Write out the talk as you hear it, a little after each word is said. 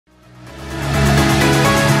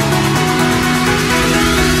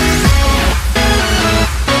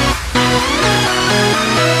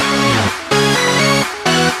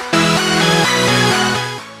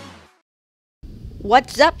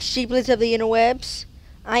What's up, sheeplets of the interwebs?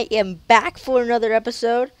 I am back for another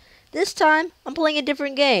episode. This time, I'm playing a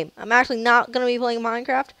different game. I'm actually not going to be playing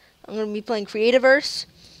Minecraft. I'm going to be playing Creativerse.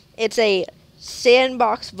 It's a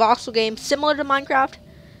sandbox voxel game similar to Minecraft,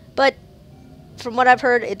 but from what I've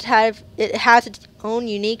heard, it has its own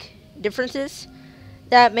unique differences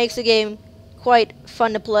that makes the game quite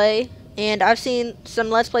fun to play. And I've seen some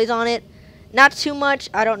Let's Plays on it. Not too much.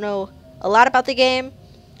 I don't know a lot about the game,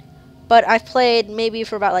 but I've played maybe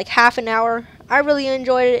for about like half an hour. I really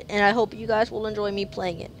enjoyed it, and I hope you guys will enjoy me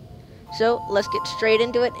playing it. So let's get straight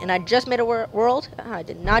into it. And I just made a world. I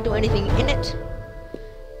did not do anything in it.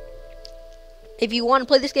 If you want to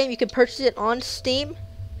play this game, you can purchase it on Steam.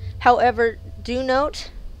 However, do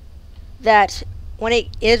note that when it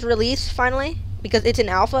is released finally, because it's an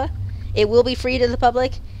alpha, it will be free to the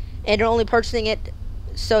public, and you're only purchasing it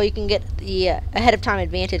so you can get the ahead of time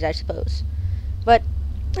advantage, I suppose. But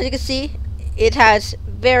as you can see, it has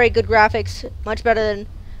very good graphics, much better than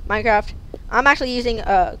Minecraft. I'm actually using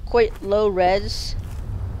quite low res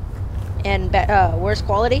and worse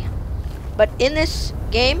quality. But in this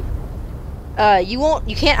game,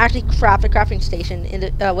 you can't actually craft a crafting station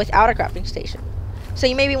without a crafting station. So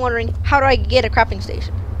you may be wondering, how do I get a crafting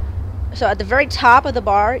station? So at the very top of the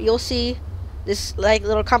bar, you'll see this like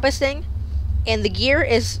little compass thing, and the gear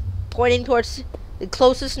is pointing towards the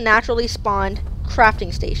closest naturally spawned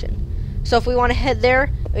crafting station. So if we want to head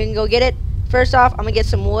there, we can go get it. First off, I'm gonna get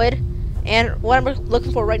some wood, and what I'm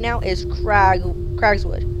looking for right now is crag's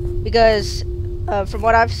wood, because from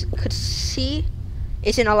what I could see,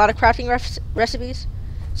 it's in a lot of crafting recipes.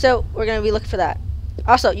 So we're gonna be looking for that.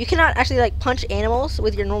 Also, you cannot actually like punch animals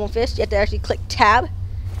with your normal fist. You have to actually click tab,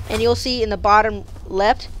 and you'll see in the bottom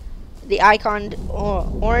left the icon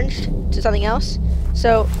orange to something else.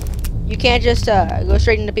 So you can't just go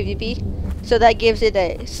straight into PvP. So that gives it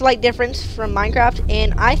a slight difference from Minecraft,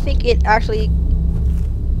 and I think it actually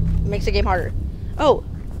makes the game harder. Oh,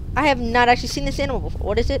 I have not actually seen this animal before.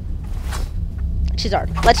 What is it? Chizard.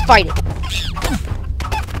 Let's fight it.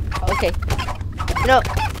 Okay. You know,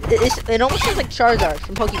 it almost looks like Charizard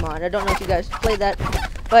from Pokemon. I don't know if you guys played that,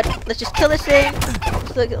 but let's just kill this thing.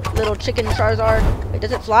 It's like a little chicken Charizard. Wait,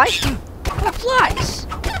 does it fly? Oh, it flies.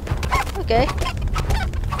 Okay.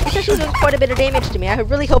 It's actually doing quite a bit of damage to me. I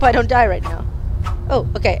really hope I don't die right now. Oh,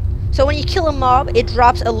 okay. So when you kill a mob, it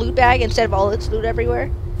drops a loot bag instead of all its loot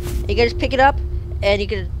everywhere. You can just pick it up, and you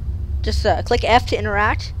can just click F to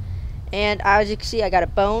interact. And as you can see, I got a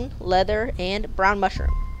bone, leather, and brown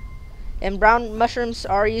mushroom. And brown mushrooms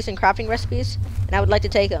are used in crafting recipes, and I would like to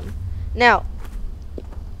take them. Now,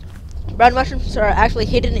 brown mushrooms are actually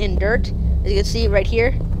hidden in dirt, as you can see right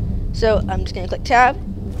here. So I'm just going to click tab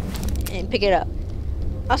and pick it up.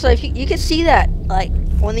 Also, if you can see that, like,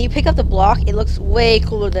 when you pick up the block, it looks way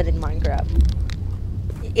cooler than in Minecraft.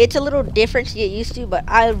 It's a little different to get used to, but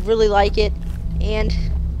I really like it, and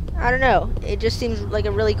I don't know, it just seems like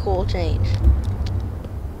a really cool change.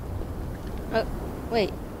 Oh,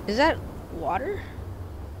 wait, is that water?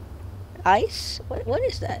 Ice? What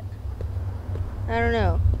is that? I don't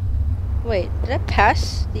know. Wait, did I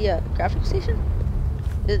pass the crafting station?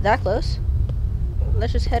 Is it that close?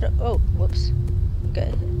 Let's just head. Oh, whoops.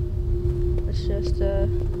 Okay. Let's just.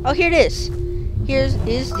 Oh, here it is. Here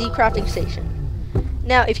is the crafting station.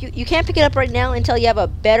 Now, if you can't pick it up right now until you have a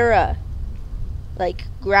better like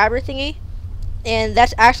grabber thingy, and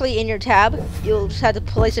that's actually in your tab. You'll just have to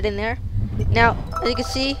place it in there. Now, as you can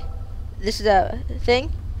see, this is a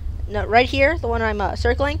thing. Now, right here, the one I'm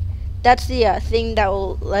circling, that's the thing that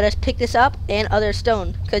will let us pick this up and other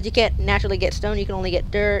stone, because you can't naturally get stone. You can only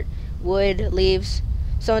get dirt, wood, leaves,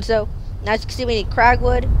 so and so. Now, as you can see, we need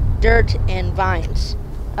cragwood, dirt, and vines.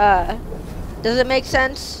 Does it make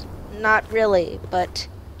sense? Not really, but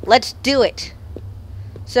let's do it.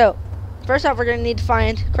 So, first off, we're going to need to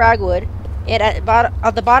find cragwood, and at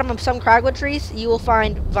the bottom of some cragwood trees, you will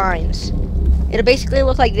find vines. It'll basically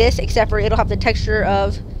look like this, except for it'll have the texture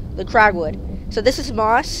of the cragwood. So this is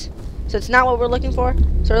moss, so it's not what we're looking for.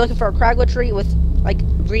 So we're looking for a cragwood tree with like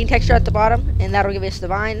green texture at the bottom, and that'll give us the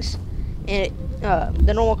vines. And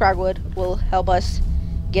the normal cragwood will help us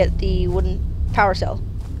get the wooden power cell.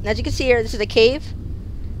 And as you can see here, this is a cave.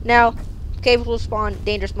 Now, caves will spawn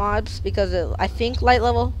dangerous mobs because of, I think, light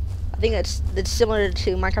level. I think that's similar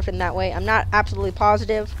to Minecraft in that way. I'm not absolutely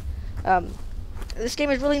positive. This game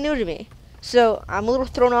is really new to me, so I'm a little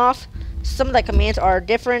thrown off. Some of the commands are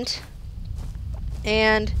different,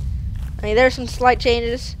 and I mean there's some slight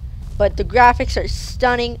changes, but the graphics are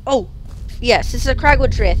stunning. Oh, yes, this is a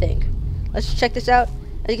cragwood tree, I think. Let's check this out.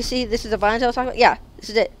 As you can see, this is the vines I was talking about. Yeah, this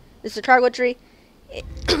is it. This is a cragwood tree.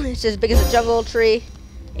 It's as big as a jungle tree.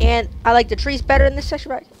 And I like the trees better in this texture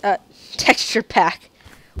pack. Texture pack.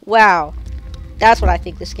 Wow. That's what I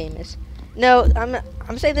think this game is. No,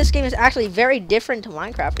 I'm saying this game is actually very different to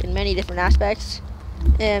Minecraft in many different aspects.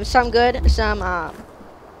 And some good, some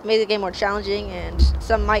made the game more challenging, and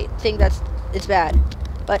some might think it's bad.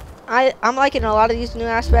 But I'm liking a lot of these new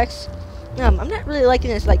aspects. I'm not really liking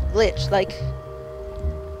this like glitch. Like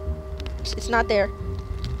it's not there.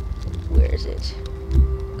 Where is it?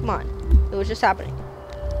 Come on. It was just happening.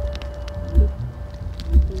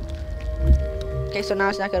 Okay, so now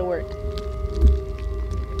it's not gonna work.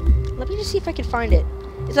 Let me just see if I can find it.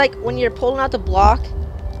 It's like when you're pulling out the block,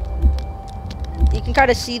 you can kind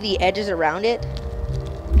of see the edges around it.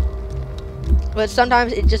 But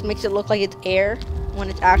sometimes it just makes it look like it's air when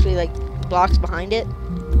it's actually like blocks behind it.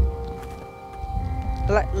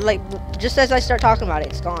 Like just as I start talking about it,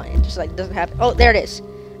 it's gone. It just like doesn't happen. Oh, there it is.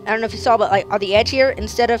 I don't know if you saw, but like on the edge here,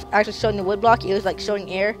 instead of actually showing the wood block, it was like showing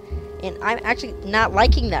air. And I'm actually not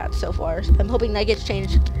liking that so far. I'm hoping that gets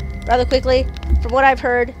changed rather quickly. From what I've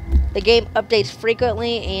heard, the game updates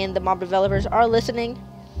frequently and the mob developers are listening.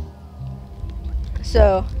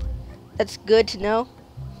 So that's good to know.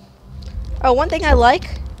 Oh, one thing I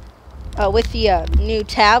like with the new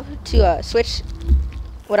tab to switch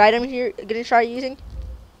what item you're gonna try using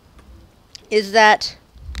is that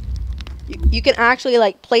you can actually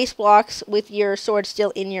like place blocks with your sword still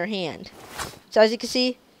in your hand. So as you can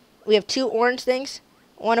see, we have two orange things,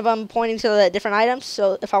 one of them pointing to the different items.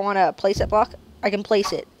 So if I want to place that block, I can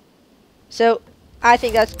place it. So I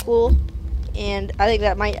think that's cool, and I think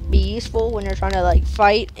that might be useful when you're trying to like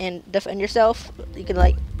fight and defend yourself. You can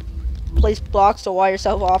like place blocks to wall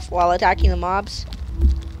yourself off while attacking the mobs,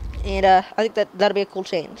 and I think that'll be a cool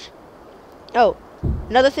change. Oh,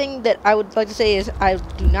 another thing that I would like to say is I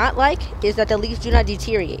do not like is that the leaves do not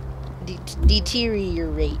deteriorate.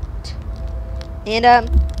 And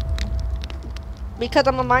because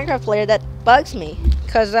I'm a Minecraft player, that bugs me,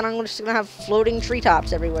 because then I'm just gonna have floating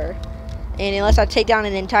treetops everywhere, and unless I take down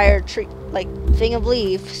an entire tree like thing of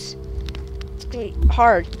leaves, it's gonna be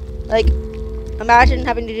hard. Like, imagine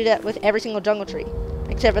having to do that with every single jungle tree,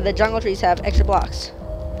 except for the jungle trees have extra blocks.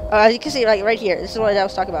 As you can see, like right here, this is what I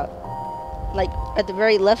was talking about. Like at the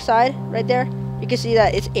very left side, right there, you can see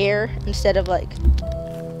that it's air instead of like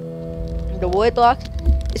the wood block.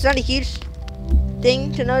 It's not a huge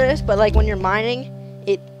thing to notice, but like when you're mining,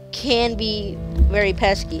 it can be very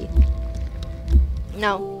pesky.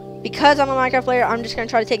 Now, because I'm a Minecraft player, I'm just gonna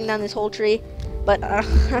try to take down this whole tree, but I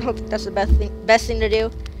don't think that's the best thing to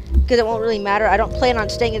do, because it won't really matter. I don't plan on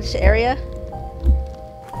staying in this area.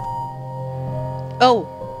 Oh,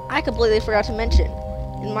 I completely forgot to mention,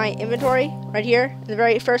 in my inventory right here in the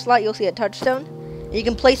very first slot, you'll see a touchstone. You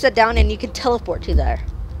can place that down and you can teleport to there.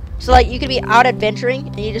 So like you could be out adventuring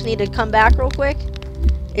and you just need to come back real quick.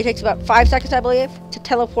 It takes about 5 seconds, I believe, to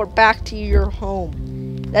teleport back to your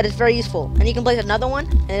home. That is very useful. And you can place another one,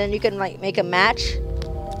 and then you can like make a match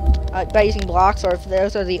by using blocks, or if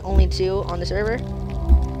those are the only two on the server.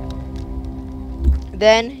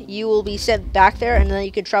 Then you will be sent back there, and then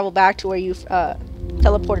you can travel back to where you've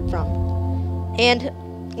teleported from. And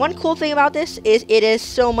one cool thing about this is it is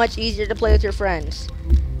so much easier to play with your friends.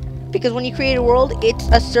 Because when you create a world, it's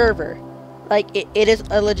a server. Like, it is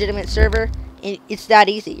a legitimate server, and it's that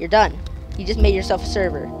easy. You're done. You just made yourself a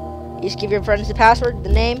server. You just give your friends the password, the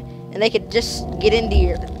name, and they could just get into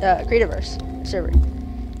your Creativerse server.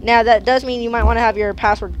 Now, that does mean you might want to have your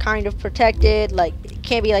password kind of protected. Like, it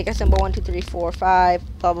can't be like a simple 1, 2, 3, 4,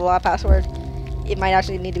 5, blah, blah, blah password. It might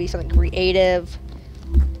actually need to be something creative.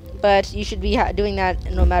 But you should be doing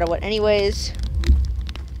that no matter what anyways.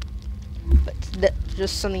 But that's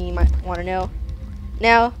just something you might want to know.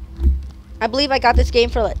 Now, I believe I got this game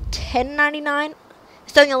for like $10.99.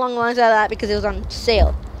 Something along the lines of that, because it was on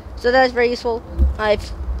sale. So that is very useful.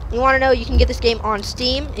 If you want to know, you can get this game on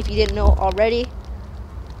Steam if you didn't know already.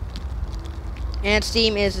 And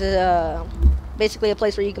Steam is basically a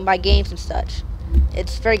place where you can buy games and such.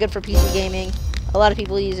 It's very good for PC gaming. A lot of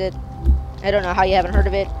people use it. I don't know how you haven't heard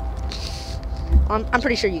of it. I'm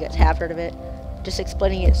pretty sure you guys have heard of it. Just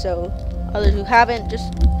explaining it so others who haven't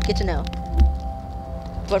just get to know.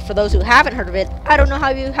 But for those who haven't heard of it, I don't know how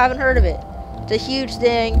you haven't heard of it. It's a huge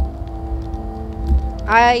thing.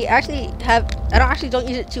 I don't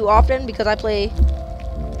use it too often because I play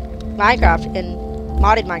Minecraft and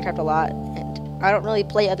modded Minecraft a lot, and I don't really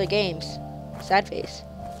play other games. Sad face.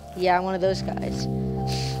 Yeah, I'm one of those guys.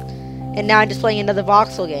 And now I'm just playing another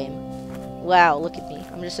voxel game. Wow, look at me.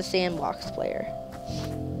 I'm just a sandbox player.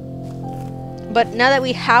 But now that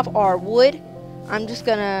we have our wood, I'm just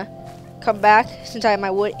gonna come back, since I have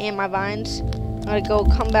my wood and my vines. I'm gonna go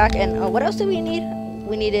come back and what else do we need?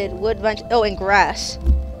 we needed wood, bunch. Oh, and grass.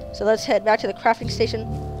 So let's head back to the crafting station.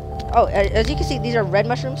 Oh, as you can see, these are red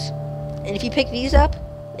mushrooms. And if you pick these up,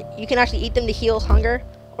 you can actually eat them to heal hunger.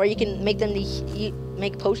 Or you can make them to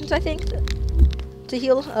make potions, I think, to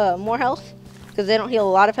heal more health. Because they don't heal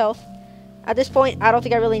a lot of health. At this point, I don't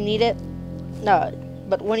think I really need it. No,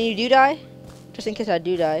 but when you do die, just in case I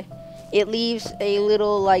do die, it leaves a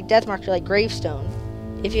little like death marker, like gravestone.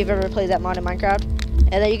 If you've ever played that mod in Minecraft.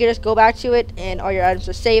 And then you can just go back to it and all your items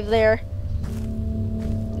are saved there.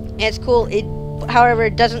 And it's cool. However,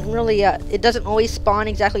 it doesn't really, it doesn't always spawn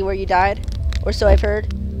exactly where you died. Or so I've heard.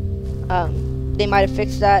 They might have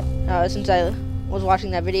fixed that since I was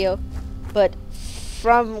watching that video. But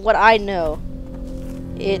from what I know,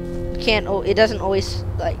 it doesn't always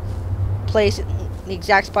like place in the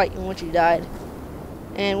exact spot in which you died.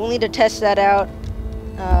 And we'll need to test that out.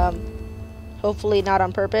 Hopefully not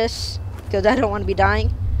on purpose, because I don't want to be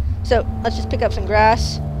dying. So let's just pick up some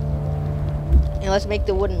grass. And let's make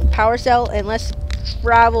the wooden power cell. And let's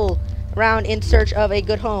travel around in search of a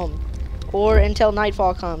good home. Or until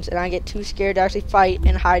nightfall comes and I get too scared to actually fight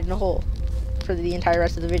and hide in a hole for the entire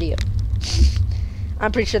rest of the video.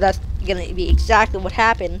 I'm pretty sure that's going to be exactly what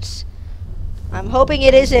happens. I'm hoping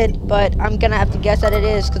it isn't, but I'm going to have to guess that it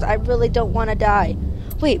is because I really don't want to die.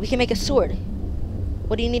 Wait, we can make a sword.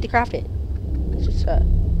 What do you need to craft it? Let's just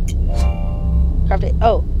craft it.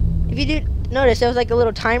 Oh, if you do notice, there was like a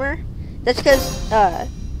little timer. That's because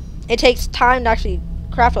it takes time to actually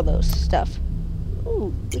craft all those stuff.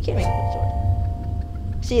 Ooh, we can make a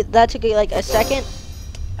sword. See, that took like a second.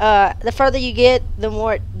 The further you get, the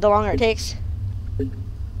longer it takes.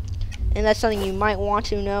 And that's something you might want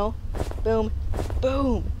to know. Boom,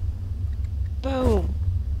 boom, boom.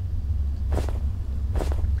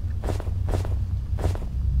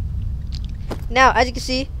 Now, as you can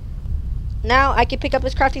see, now I can pick up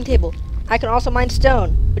this crafting table. I can also mine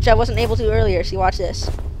stone, which I wasn't able to earlier. See, watch this.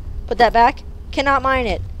 Put that back. Cannot mine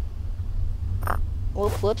it. Oh,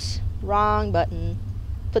 whoops. Wrong button.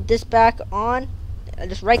 Put this back on.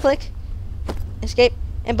 Just right click. Escape.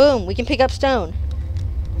 And boom, we can pick up stone.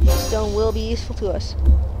 Stone will be useful to us.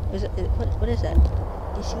 What is that?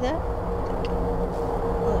 Do you see that?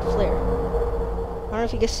 Oh, a flare. I don't know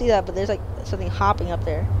if you can see that, but there's like something hopping up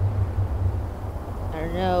there. I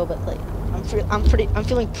don't know, but like I'm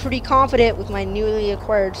feeling pretty confident with my newly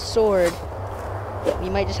acquired sword. You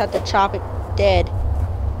might just have to chop it dead.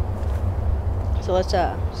 So let's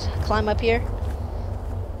climb up here.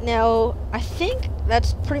 Now, I think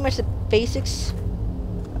that's pretty much the basics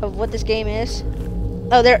of what this game is.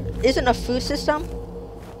 Oh, there isn't a food system,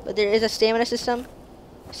 but there is a stamina system.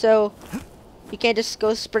 So you can't just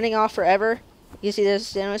go sprinting off forever. You see there's a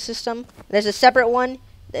stamina system. There's a separate one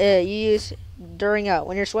you use during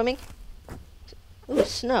when you're swimming. Ooh,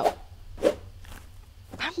 snow.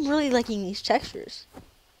 I'm really liking these textures.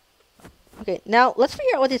 Okay, now let's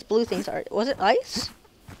figure out what these blue things are. Was it ice?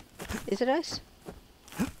 Is it ice?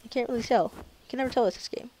 I can't really tell. I can never tell with this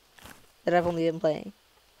game that I've only been playing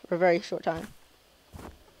for a very short time.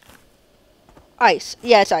 Ice.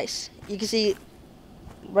 Yeah, it's ice. You can see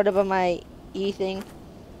right above my E thing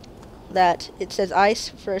that it says ice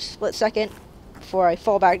for a split second before I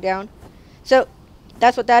fall back down. So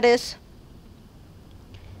that's what that is.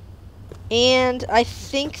 And I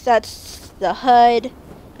think that's the HUD.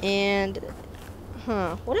 And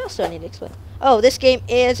what else do I need to explain? Oh, this game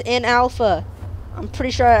is in alpha. I'm pretty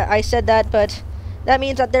sure I said that, but that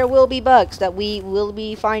means that there will be bugs that we will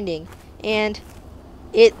be finding. And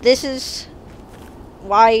this is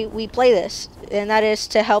why we play this, and that is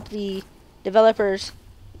to help the developers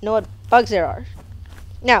know what bugs there are.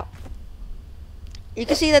 Now, you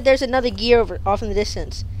can see that there's another gear off in the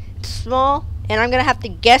distance. It's small, and I'm gonna have to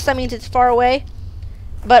guess that means it's far away.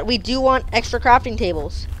 But we do want extra crafting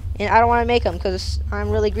tables, and I don't want to make them because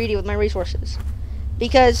I'm really greedy with my resources.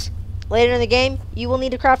 Because later in the game, you will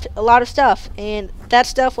need to craft a lot of stuff, and that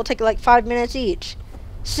stuff will take like 5 minutes each.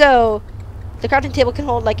 So the crafting table can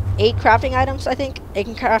hold like 8 crafting items, I think. It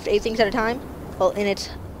can craft 8 things at a time, well, in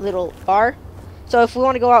its little bar. So if we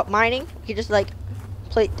want to go out mining, we can just like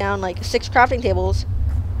plate down like 6 crafting tables,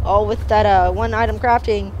 all with that 1 item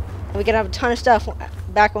crafting, and we can have a ton of stuff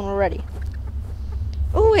back when we're ready.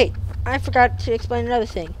 Oh wait, I forgot to explain another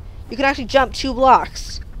thing. You can actually jump 2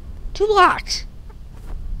 blocks. 2 blocks!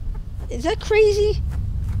 Is that crazy?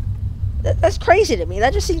 That's crazy to me.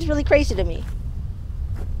 That just seems really crazy to me.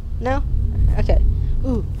 No? Okay.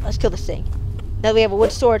 Ooh, let's kill this thing. Now that we have a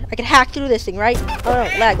wood sword, I can hack through this thing, right? Oh no,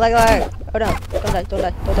 lag. Oh no, don't die. Don't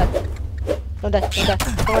die. I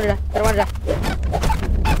don't want to die.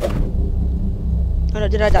 Oh no,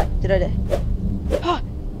 did I die? Oh,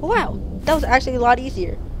 wow. that was actually a lot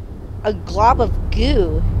easier. A glob of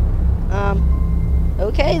goo.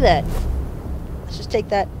 Okay then. Let's just take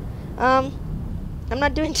that. I'm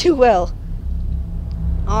not doing too well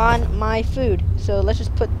on my food, so let's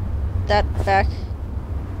just put that back.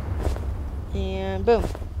 And boom.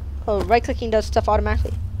 Oh, right-clicking does stuff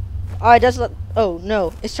automatically. Oh, it does. Oh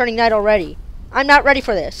no, it's turning night already. I'm not ready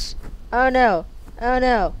for this. Oh no. Oh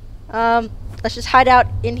no. Let's just hide out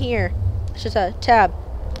in here. Let's just tab.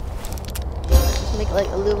 Let's just make like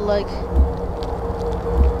a little like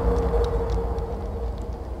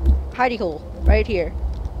hidey hole right here.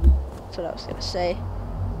 That's what I was gonna say.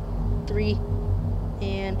 3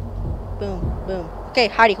 and boom, boom. Okay,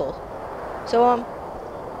 hidey hole. So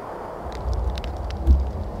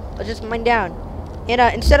let's just mine down. And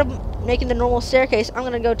instead of making the normal staircase, I'm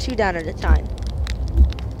gonna go 2 down at a time,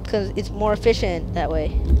 because it's more efficient that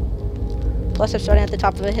way. Plus, I'm starting at the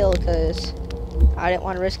top of a hill because I didn't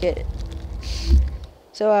want to risk it.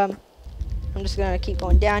 So I'm just gonna keep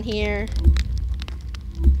going down here.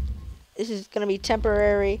 This is gonna be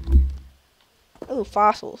temporary. Oh,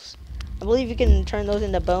 fossils. I believe you can turn those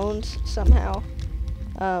into bones somehow.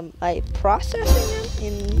 By processing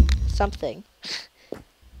them in something.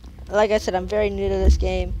 Like I said, I'm very new to this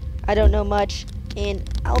game. I don't know much, and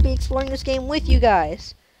I'll be exploring this game with you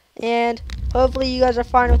guys. And hopefully you guys are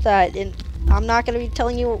fine with that. And I'm not going to be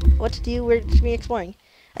telling you what to do. We're just going to be exploring.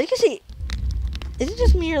 As you can see, is it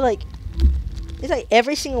just me or like, it's like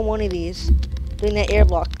every single one of these doing that air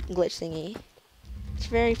block glitch thingy. It's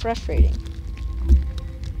very frustrating.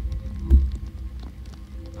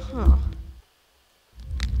 Huh.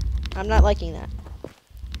 I'm not liking that.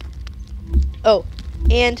 Oh,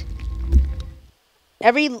 and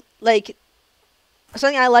every, like,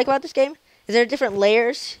 something I like about this game is there are different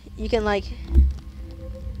layers you can, like,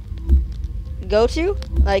 go to,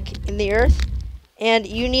 like, in the earth, and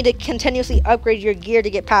you need to continuously upgrade your gear to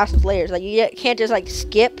get past those layers. Like, you can't just, like,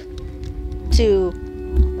 skip to,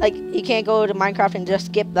 like, you can't go to Minecraft and just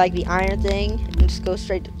skip, like, the iron thing and just go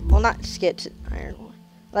straight to, well, not skip to iron.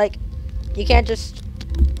 Like, you can't just,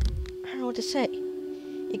 I don't know what to say.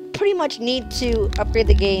 You pretty much need to upgrade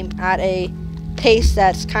the game at a pace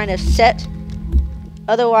that's kind of set.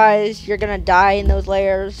 Otherwise, you're gonna die in those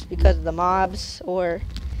layers because of the mobs, or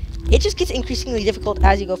it just gets increasingly difficult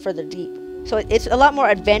as you go further deep. So it's a lot more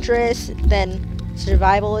adventurous than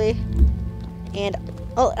survivally, and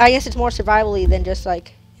well, I guess it's more survivally than just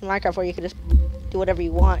like in Minecraft where you can just do whatever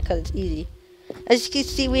you want because it's easy. As you can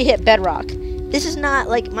see, we hit bedrock. This is not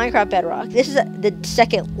like Minecraft bedrock. This is the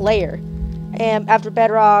second layer. And after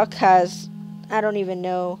bedrock has, I don't even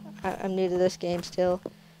know. I'm new to this game still.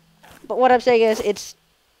 But what I'm saying is it's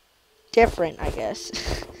different, I guess.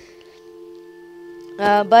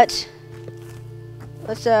 But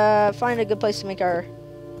let's find a good place to make our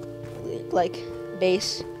like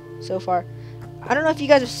base so far. I don't know if you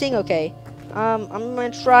guys are seeing okay. I'm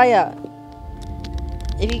gonna try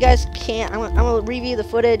if you guys can't, I'm gonna review the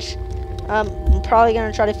footage. I'm probably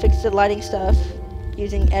gonna try to fix the lighting stuff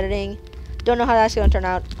using editing. Don't know how that's gonna turn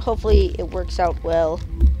out. Hopefully it works out well.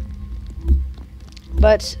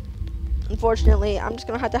 But unfortunately, I'm just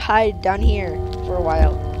gonna have to hide down here for a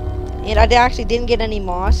while. And I actually didn't get any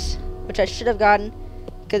moss, which I should have gotten,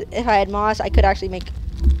 because if I had moss, I could actually make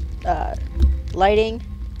lighting,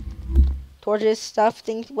 torches, stuff,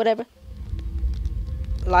 things, whatever.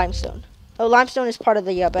 Limestone. Oh, limestone is part of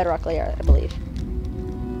the bedrock layer, I believe.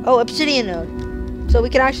 Oh, obsidian node. So we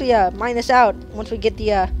can actually mine this out once we get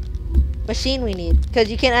the machine we need, because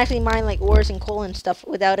you can't actually mine like ores and coal and stuff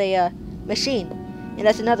without a machine, and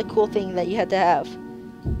that's another cool thing that you have to have.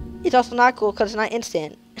 It's also not cool because it's not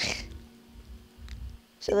instant.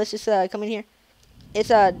 So let's just come in here. It's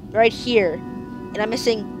right here, and I'm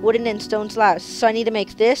missing wooden and stone slabs, so I need to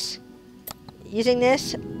make this using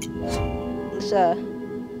this. Let's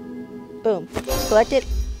boom, let's collect it.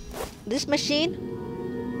 This machine,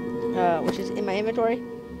 which is in my inventory,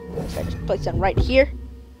 so I just place it right here.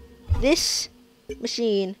 This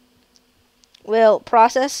machine will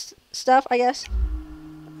process stuff, I guess.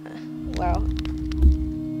 Wow.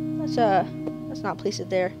 Let's not place it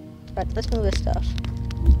there. But let's move this stuff.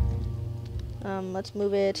 Let's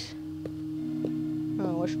move it.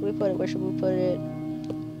 Oh, where should we put it? Where should we put it?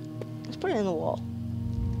 Let's put it in the wall.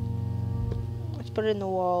 Let's put it in the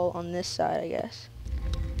wall on this side, I guess.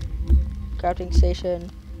 Crafting station.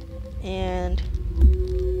 And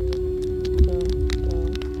boom,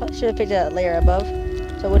 boom. Probably should have picked a layer above,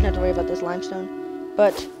 so I wouldn't have to worry about this limestone.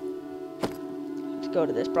 But let's go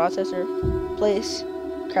to this processor, place,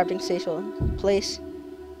 crafting station, place,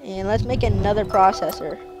 and let's make another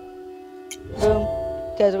processor. Boom,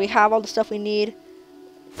 because we have all the stuff we need.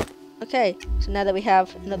 Okay, so now that we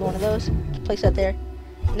have another one of those, let's place that there.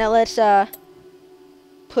 Now let's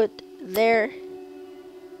put there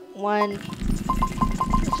one.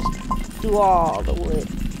 Let's just do all the wood.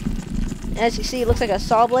 And as you see, it looks like a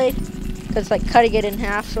saw blade because it's like cutting it in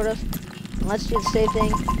half, sort of. And let's do the same thing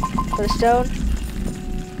for the stone.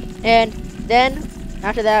 And then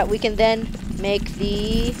after that, we can then make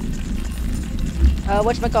the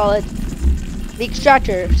whatchamacallit, the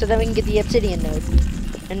extractor, so that we can get the obsidian node.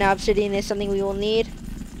 And now obsidian is something we will need.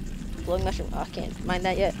 Glowing mushroom. Oh, I can't mine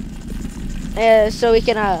that yet. So we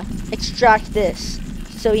can extract this.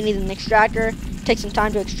 So we need an extractor. Take some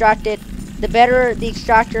time to extract it. The better the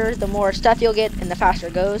extractor, the more stuff you'll get, and the faster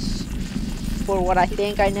it goes. For what I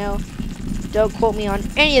think I know. Don't quote me on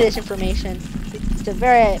any of this information. It's a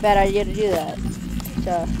very bad idea to do that.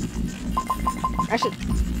 So, actually,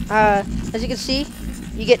 as you can see,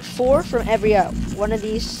 you get 4 from every one of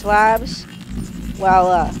these slabs,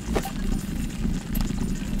 while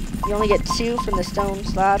you only get 2 from the stone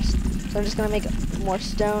slabs. So I'm just gonna make more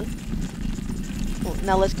stone.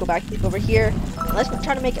 Now let's go back over here. Let's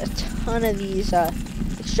try to make a ton of these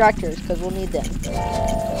extractors because we'll need them.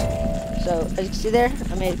 So as you can see there,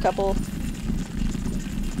 I made a couple.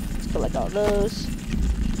 Let's collect all those.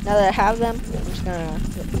 Now that I have them, I'm just gonna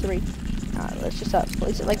put 3. Let's just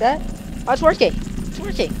place it like that. Oh, it's working. It's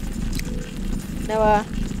working. Now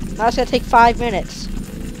now it's gonna take 5 minutes.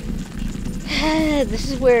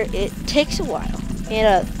 This is where it takes a while.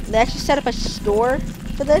 And they actually set up a store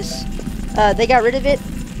for this. They got rid of it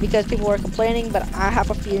because people were complaining, but I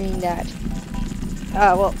have a feeling that,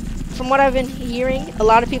 well, from what I've been hearing, a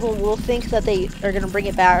lot of people will think that they are going to bring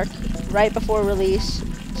it back right before release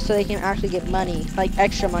so they can actually get money, like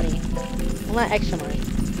extra money. Well, not extra money,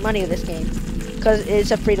 money of this game. Because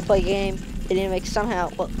it's a free-to-play game, it didn't make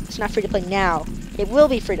somehow, well, it's not free-to-play now. It will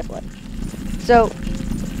be free-to-play. So,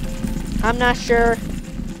 I'm not sure.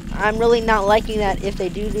 I'm really not liking that if they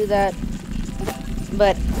do that.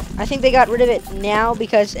 But I think they got rid of it now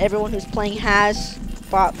because everyone who's playing has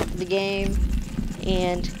bought the game,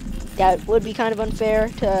 and that would be kind of unfair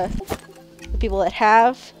to the people that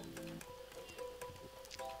have.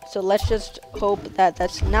 So let's just hope that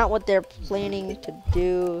that's not what they're planning to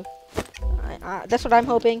do. That's what I'm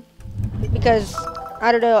hoping, because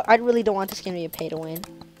I don't know, I really don't want this game to be a pay-to-win.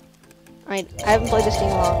 I haven't played this game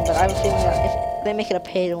long, but I have a feeling that if they make it a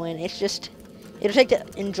pay-to-win, it's just, it'll take the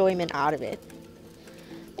enjoyment out of it.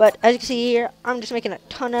 But as you can see here, I'm just making a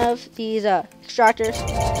ton of these extractors.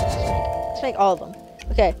 Let's make all of them.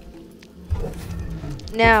 Okay.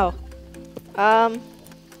 Now, I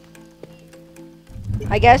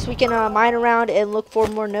guess we can mine around and look for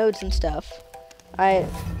more nodes and stuff.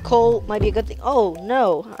 Coal might be a good thing. Oh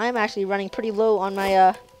no, I'm actually running pretty low on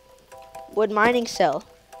my wood mining cell.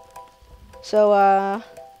 So a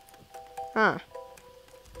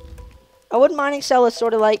wood mining cell is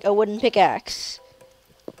sort of like a wooden pickaxe.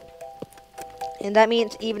 And that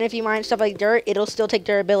means even if you mine stuff like dirt, it'll still take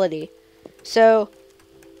durability. So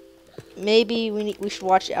maybe we should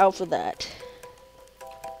watch out for that.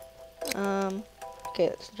 Okay,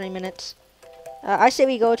 that's 3 minutes. I say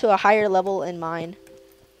we go to a higher level and mine,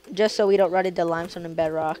 just so we don't run into limestone and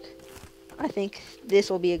bedrock. I think this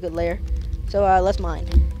will be a good layer. So let's mine.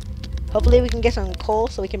 Hopefully we can get some coal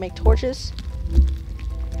so we can make torches.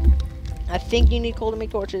 I think you need coal to make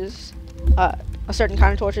torches. A certain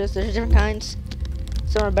kind of torches. There's different kinds.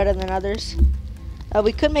 Some are better than others.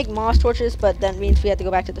 We could make moss torches, but that means we have to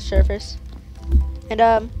go back to the surface. And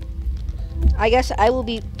I guess I will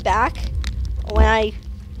be back when I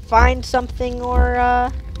find something,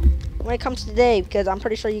 or when it comes to day, because I'm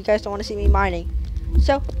pretty sure you guys don't want to see me mining.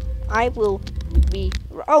 So I will be.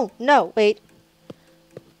 Oh no! Wait.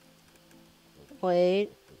 Wait.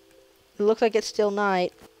 It looks like it's still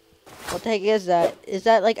night. What the heck is that? Is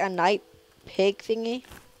that like a night pig thingy?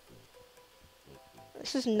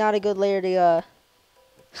 This is not a good layer to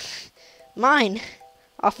mine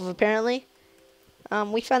off of, apparently.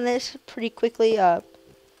 We found this pretty quickly.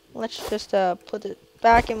 Let's just put it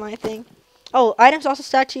back in my thing. Oh, items also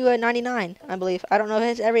stack to 99, I believe. I don't know if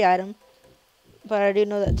it's every item, but I do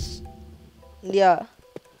know that's, yeah,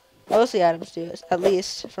 most of the items do, at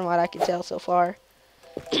least from what I can tell so far.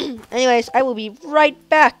 Anyways, I will be right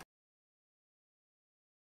back.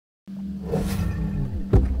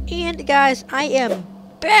 And guys, I am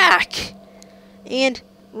back. And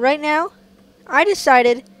right now, I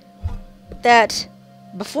decided that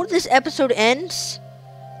before this episode ends,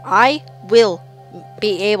 I will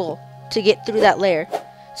be able to get through that layer.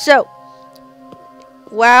 So,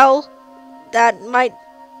 while that might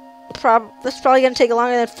that's probably going to take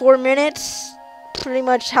longer than 4 minutes, pretty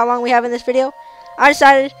much how long we have in this video, I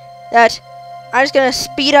decided that I'm just gonna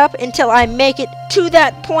speed up until I make it to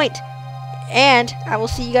that point, and I will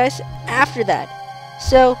see you guys after that.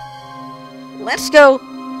 So let's go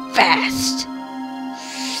fast.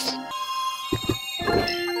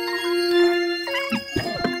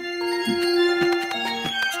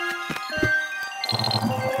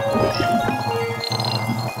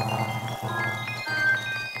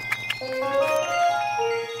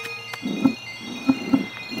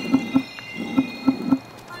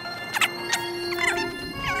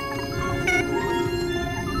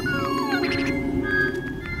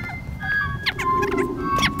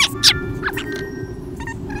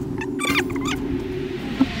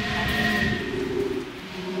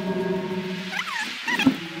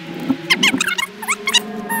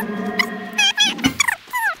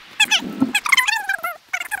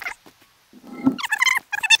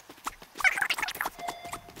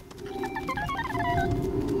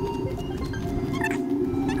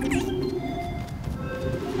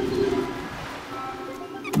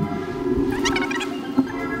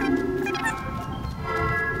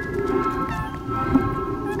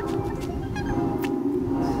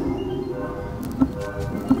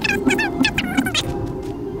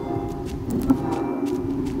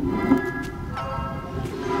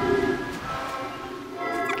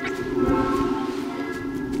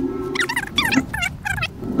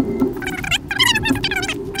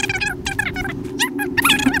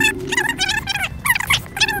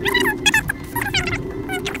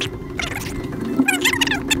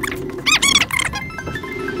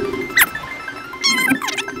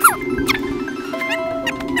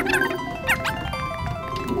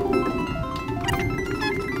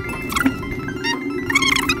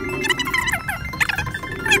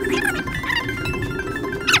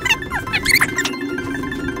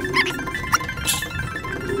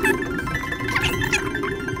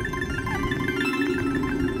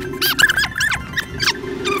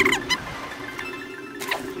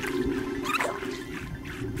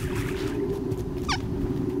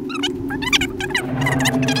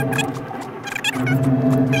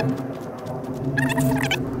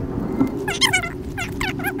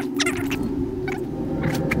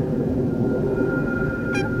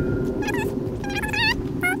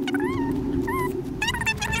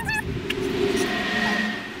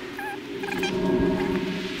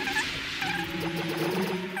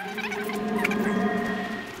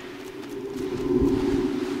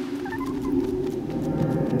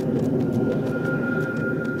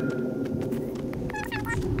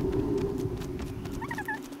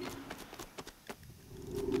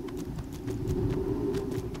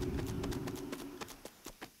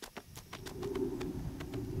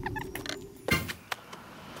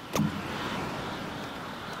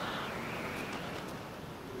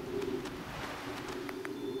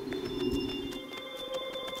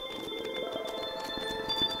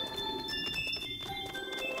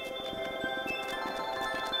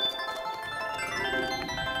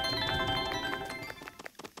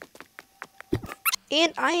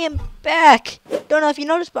 And I am back. Don't know if you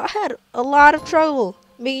noticed, but I had a lot of trouble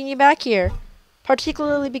making you back here.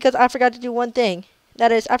 Particularly because I forgot to do one thing. That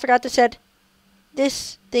is, I forgot to set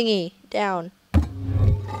this thingy down.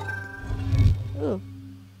 Ooh.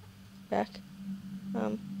 Back. I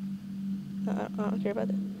don't care about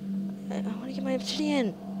that. I want to get my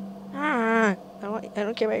obsidian. I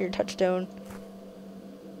don't care about your touchstone.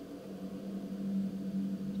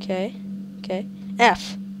 Okay. Okay.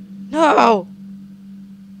 F. No!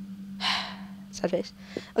 Sad face.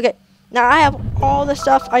 Okay. Now I have all the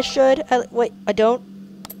stuff I should. Wait, I don't?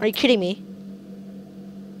 Are you kidding me?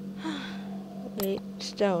 Wait,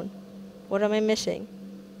 stone. What am I missing?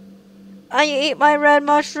 I ate my red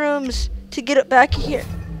mushrooms to get it back here.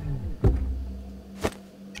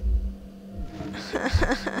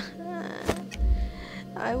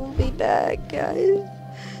 I will be back, guys.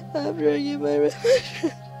 After I get my red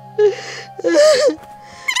mushrooms.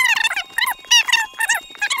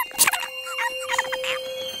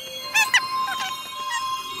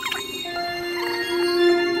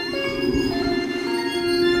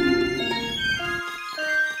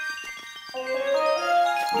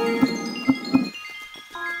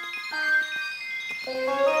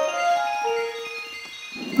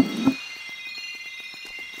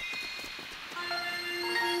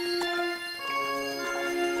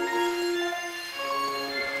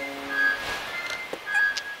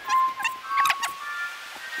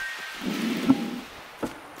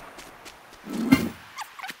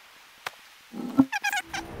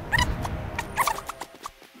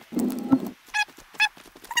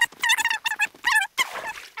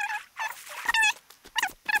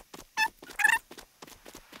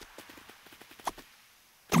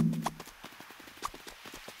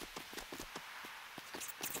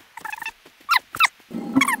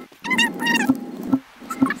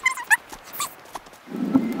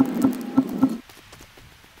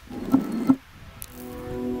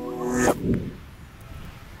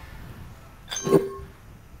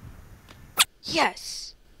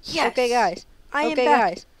 Yes. Yes. Okay, guys. I am okay,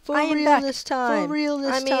 back. guys. For I am real back. this time. For real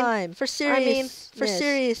this time. For serious. For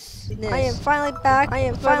seriousness. I am finally back. I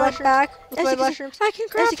am with my finally mushrooms. back With As my you can see, mushrooms. I can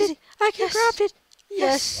craft it. I can Yes. craft it.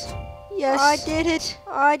 Yes. Yes. I did it.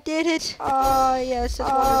 I did it. Ah, yes, that's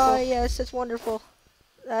wonderful. Yes, it's wonderful.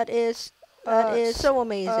 That is So amazing. so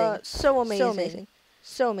amazing. So amazing.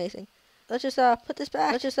 So amazing. Let's just put this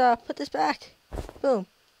back. Let's just put this back. Boom.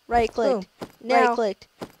 Right clicked. Boom. Now Right clicked.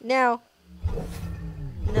 Now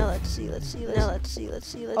Now let's see. Now let's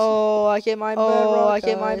see. Oh, I get my bedrock. I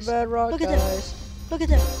get my guys. bedrock. Look at guys. that. Look at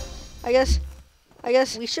that. I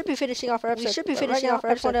guess We should be finishing off our episode. we should be but finishing right off now,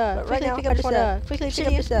 our I just episode. wanna But right now, quickly I just wanna quickly pick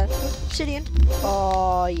up obsidian. this obsidian.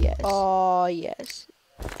 Oh yes. Oh yes.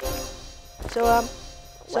 So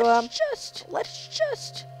Let's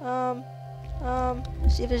just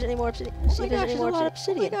see if there's any more obsidian. See if there's any more Oh my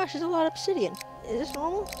obsidian. gosh, there's a lot of obsidian. Is this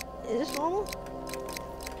normal? Is this normal?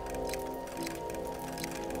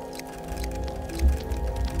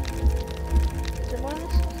 Is there more of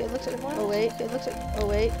this? Okay, it looks like more. Oh wait. Okay, it looks like. Oh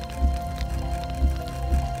wait.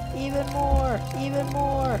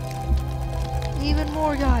 Even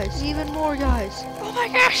more, guys. Even more, guys. Oh my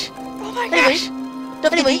gosh. Oh my Anyways, gosh.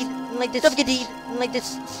 don't Anyways, forget like this. don't forget to eat like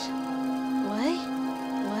this. What?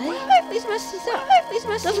 What? Please mess this up. Please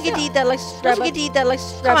mess Don't this forget up. to eat that like Don't subscribe forget to button. eat that like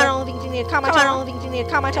subscribe Comment button. on the thing, comment Comment on the thing,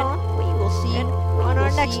 comment on. We will see you On our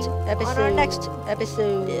will next see episode. on our next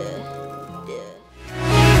episode. Yeah.